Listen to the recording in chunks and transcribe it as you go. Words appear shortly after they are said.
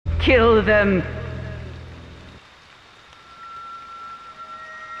Kill them.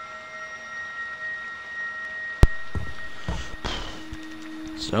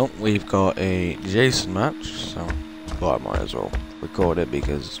 So we've got a Jason match, so well, I might as well record it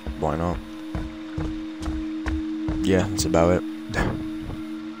because why not? Yeah, that's about it.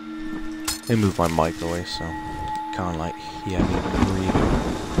 Let me move my mic away so can't like hear me breathing.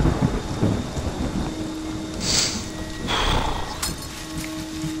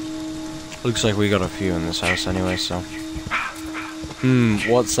 Looks like we got a few in this house anyway, so.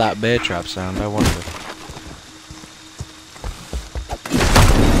 What's that bear trap sound? I wonder.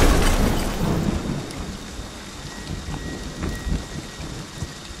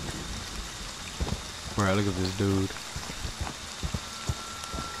 Right, look at this dude.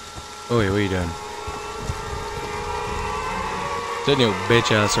 Oh wait, what are you doing? Turn your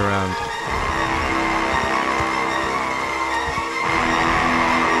bitch ass around.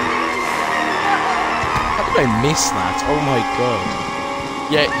 How did I miss that? Oh my god.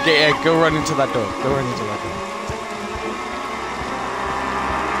 Yeah, go run into that door. Go run into that door.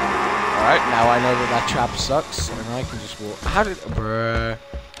 Alright, now I know that that trap sucks, and I can just walk. How did. Bruh.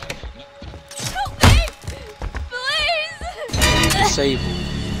 Disabled.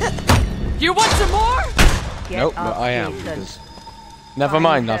 You want some more? Nope, but I am. Because... Never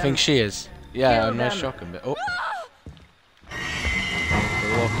mind, I think she is. Yeah, a nice shotgun bit. Oh.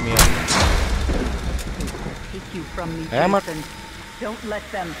 They're locking me up. Take you from me, Hammer. Jason. Don't let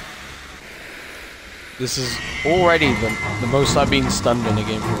them. This is already the most I've been stunned in a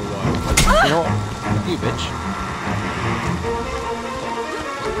game for a while. But, you know what? You bitch.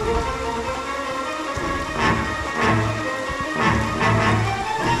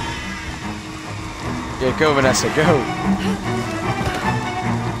 Yeah, go Vanessa, go!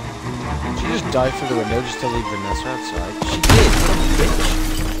 Did she just dive through the window just to leave Vanessa outside? She did, what a bitch!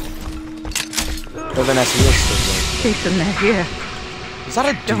 Go Vanessa, you're still there. Jason, they're here. Is that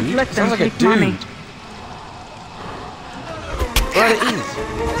a dude? Don't let them Sounds like a take dude. Mommy. Right, it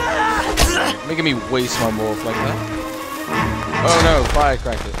is. Making me waste my morph like that. Oh no,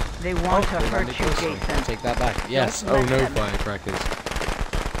 firecrackers. They want to hurt you, Jason. Take that back. Yes. Don't Oh let no, them. firecrackers.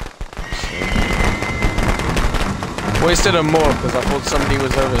 Wasted a morph because I thought somebody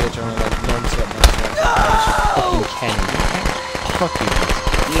was over here trying to like non-stop my fucking Kenny. Fuck you.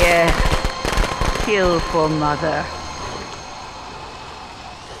 Yes. Kill for mother.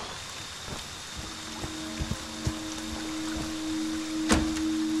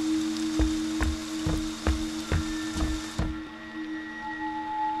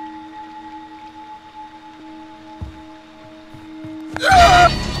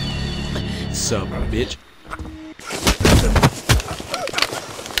 Sup, bitch.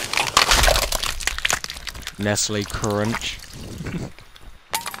 Nestle Crunch.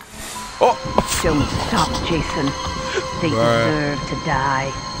 Oh! Don't stop, Jason. They deserve to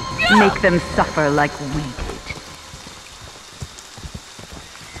die. Make them suffer like we did.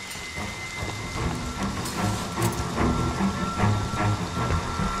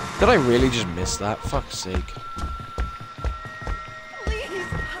 Did I really just miss that? Fuck's sake.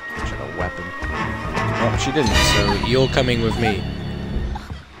 Should have a weapon. Oh, she didn't, so you're coming with me.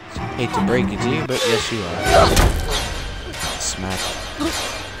 Hate to break it to you, but yes you are. Smack.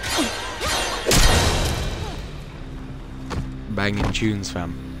 Banging tunes,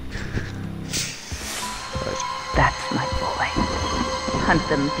 fam. Right. That's my boy. Hunt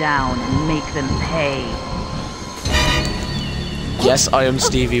them down and make them pay. Yes, I am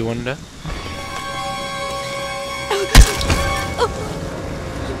Stevie Wonder. Eat.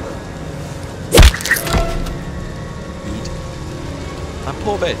 That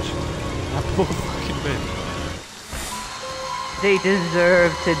poor bitch. That poor fucking bitch. They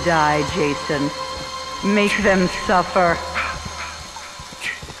deserve to die, Jason. Make them suffer.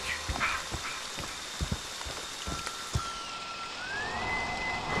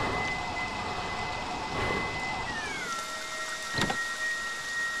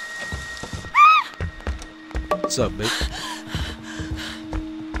 What's up, bitch?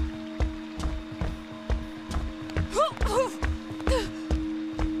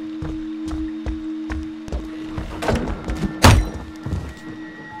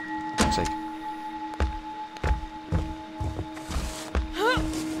 Sake.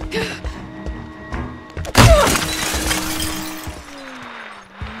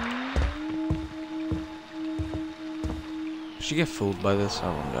 Did she get fooled by this? I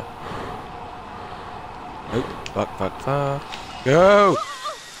wonder. Nope. Fuck, fuck, fuck. Go!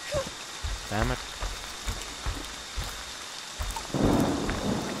 Damn it.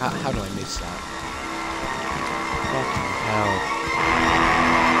 How do I miss that? Fucking hell.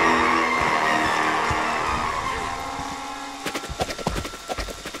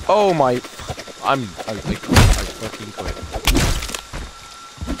 Oh my! I fucking quit.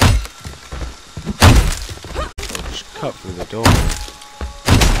 Oh, just cut through the door.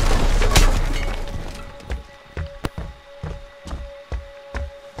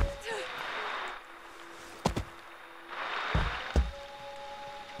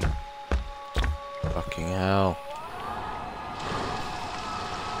 Fucking hell!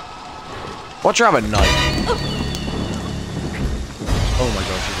 Watch her have a knife. Oh my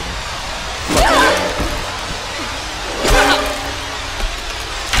god, she didn't.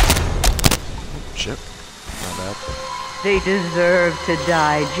 Shit. Not bad. They deserve to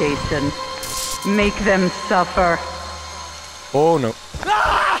die, Jason. Make them suffer. Oh no.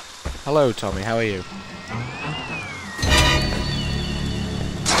 Hello, Tommy. How are you?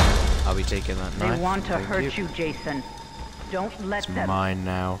 I'll be taking that knife. They want to Thank hurt you, Jason. Don't let It's them. mine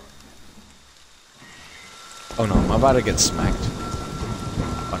now. Oh no, I'm about to get smacked.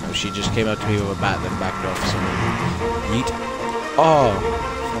 Oh no, she just came up to me with a bat, then backed off. So yeet. Oh,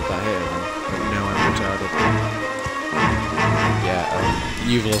 it's not that here, man. But no, I'm retarded. Yeah,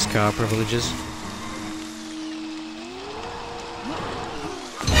 you've lost car privileges.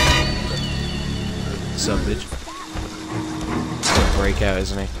 Some bitch. Break out,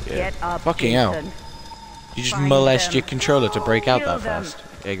 isn't he? Yeah. Get up, Fucking hell. Jason. You just Find molest them. your controller to break out Kill that them. fast.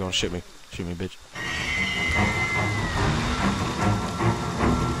 Yeah, go on, shoot me. Shoot me, bitch.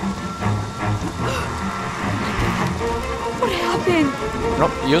 What happened?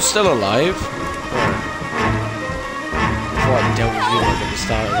 Nope, you're still alive. Before I dealt with you like at the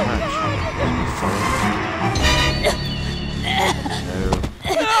start of the match. No.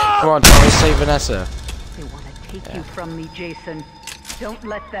 Come on, Tommy, save Vanessa. They want to take you from me, Jason. Don't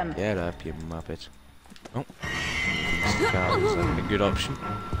let them. Get up, you muppet. Oh. Is that a good option?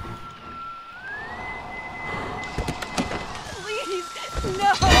 Please,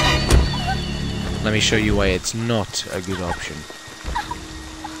 no! Let me show you why it's not a good option.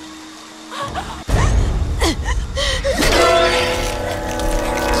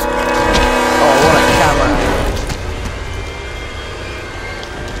 Oh, what a camera!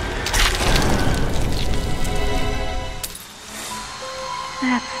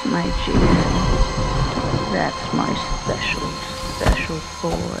 That's my Jason. That's my special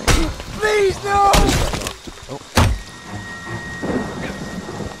boy. Please, no!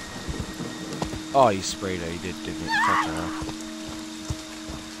 Oh, you sprayed her, you did, didn't you? Fucking hell.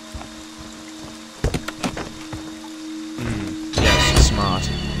 Yes, smart.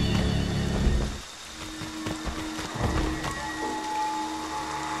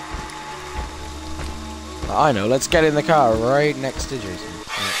 I know, let's get in the car right next to Jason.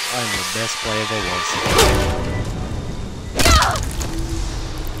 I'm the best player there was.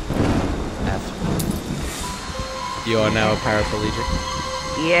 F. You are now a paraplegic.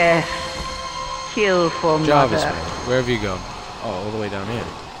 Yes. Kill for Jarvis, mother. mate, where have you gone? Oh, all the way down here.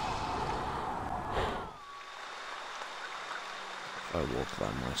 If I walk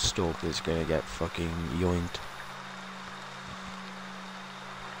that, my stalker's gonna get fucking yoinked.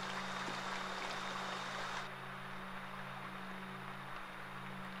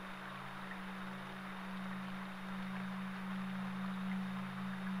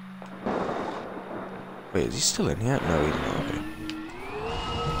 Wait, is he still in here? No, he's not. Okay.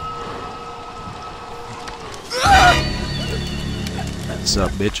 What's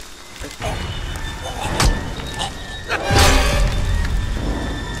up, bitch?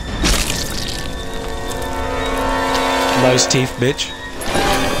 Nice teeth, bitch.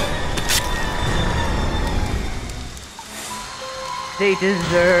 They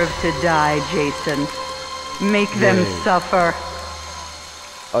deserve to die, Jason. Make them Yay. suffer.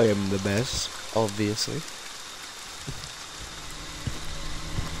 I am the best, obviously.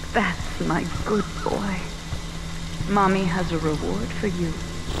 That's my good boy. Mommy has a reward for you.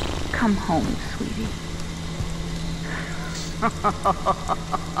 Come home, sweetie.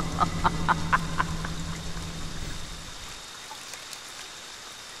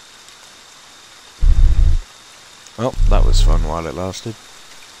 Well, that was fun while it lasted.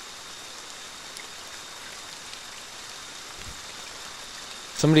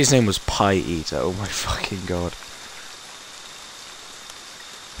 Somebody's name was Pie Eater. Oh my fucking god.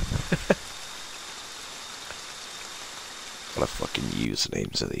 What a fucking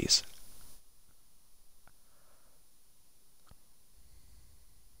usernames are these?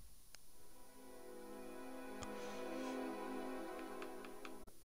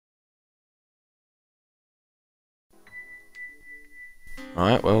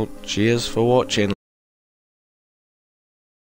 Alright, well, cheers for watching.